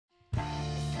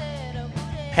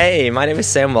Hey, my name is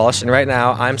Sam Walsh, and right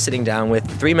now I'm sitting down with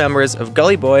 3 members of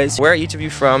Gully Boys. Where are each of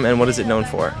you from, and what is it known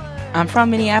for? I'm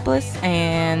from Minneapolis,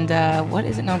 and what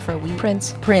is it known for?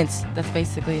 Prince. Prince. That's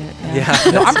basically it. Yeah.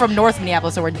 No, I'm from North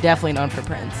Minneapolis, so we're definitely known for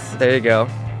Prince. There you go.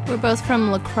 We're both from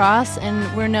La Crosse,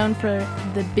 and we're known for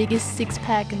the biggest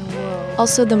six-pack in the world.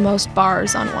 Also the most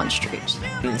bars on one street.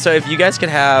 So if you guys could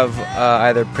have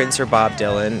either Prince or Bob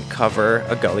Dylan cover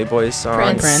a Gully Boys song.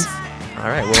 Prince. All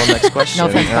right, well, next question.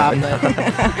 No offense, Bob, but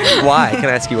Why? Can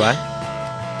I ask you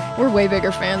why? We're way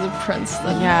bigger fans of Prince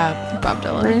than Bob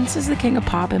Dylan. Prince is the king of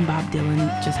pop, and Bob Dylan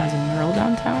just has a mural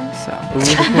downtown, so.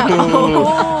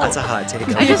 That's a hot take.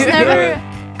 I just never,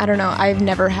 I don't know, I've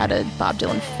never had a Bob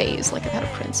Dylan phase like I've had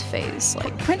a Prince phase.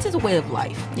 Like, Prince is a way of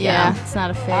life. Yeah, it's not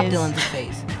a phase. Bob Dylan's a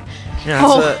phase.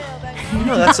 Yeah,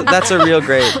 that's a real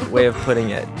great way of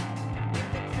putting it.